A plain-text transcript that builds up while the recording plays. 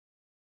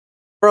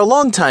For a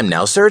long time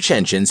now, search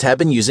engines have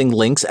been using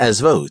links as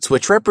votes,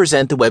 which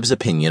represent the web's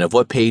opinion of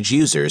what page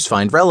users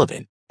find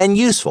relevant and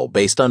useful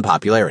based on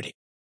popularity.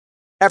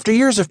 After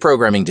years of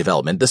programming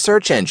development, the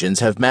search engines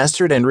have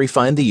mastered and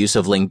refined the use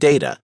of link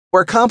data,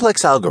 where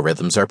complex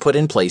algorithms are put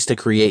in place to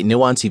create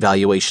nuanced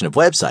evaluation of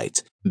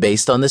websites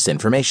based on this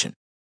information.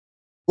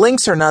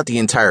 Links are not the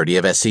entirety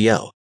of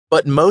SEO,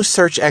 but most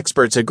search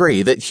experts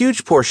agree that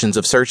huge portions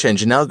of search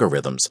engine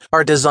algorithms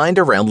are designed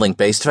around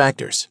link-based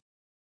factors.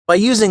 By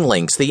using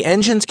links, the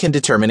engines can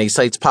determine a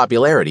site's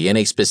popularity in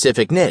a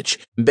specific niche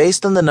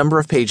based on the number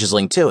of pages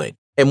linked to it,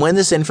 and when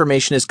this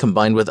information is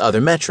combined with other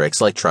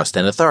metrics like trust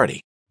and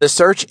authority, the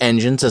search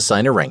engines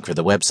assign a rank for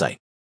the website.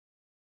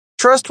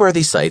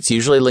 Trustworthy sites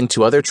usually link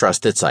to other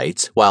trusted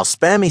sites, while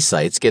spammy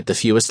sites get the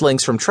fewest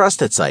links from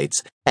trusted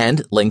sites,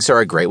 and links are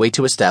a great way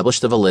to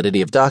establish the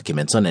validity of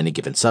documents on any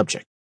given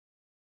subject.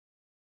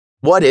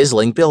 What is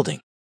link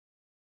building?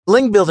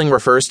 Link building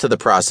refers to the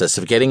process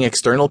of getting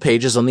external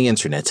pages on the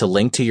internet to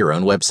link to your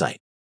own website.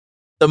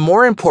 The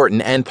more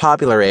important and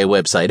popular a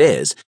website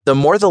is, the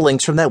more the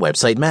links from that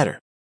website matter.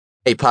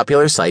 A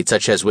popular site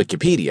such as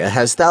Wikipedia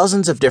has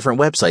thousands of different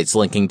websites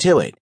linking to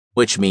it,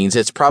 which means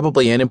it's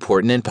probably an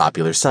important and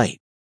popular site.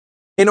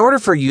 In order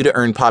for you to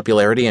earn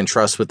popularity and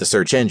trust with the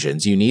search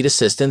engines, you need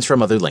assistance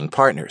from other link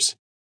partners.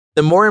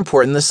 The more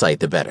important the site,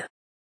 the better.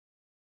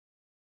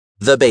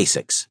 The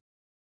basics.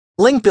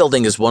 Link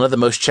building is one of the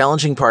most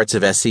challenging parts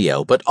of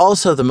SEO, but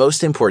also the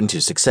most important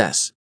to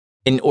success.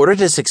 In order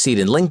to succeed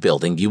in link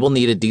building, you will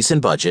need a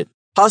decent budget,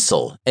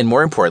 hustle, and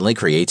more importantly,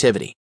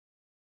 creativity.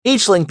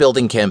 Each link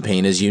building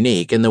campaign is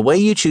unique, and the way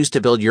you choose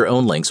to build your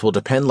own links will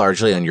depend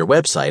largely on your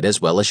website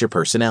as well as your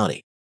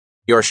personality.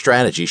 Your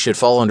strategy should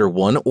fall under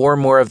one or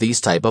more of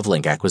these type of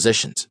link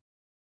acquisitions.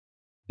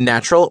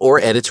 Natural or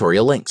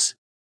editorial links.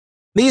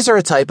 These are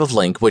a type of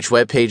link which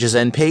web pages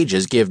and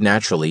pages give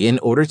naturally in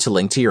order to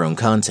link to your own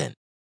content.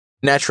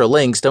 Natural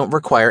links don't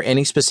require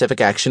any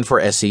specific action for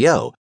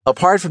SEO,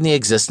 apart from the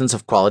existence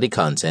of quality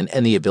content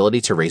and the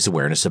ability to raise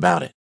awareness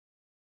about it.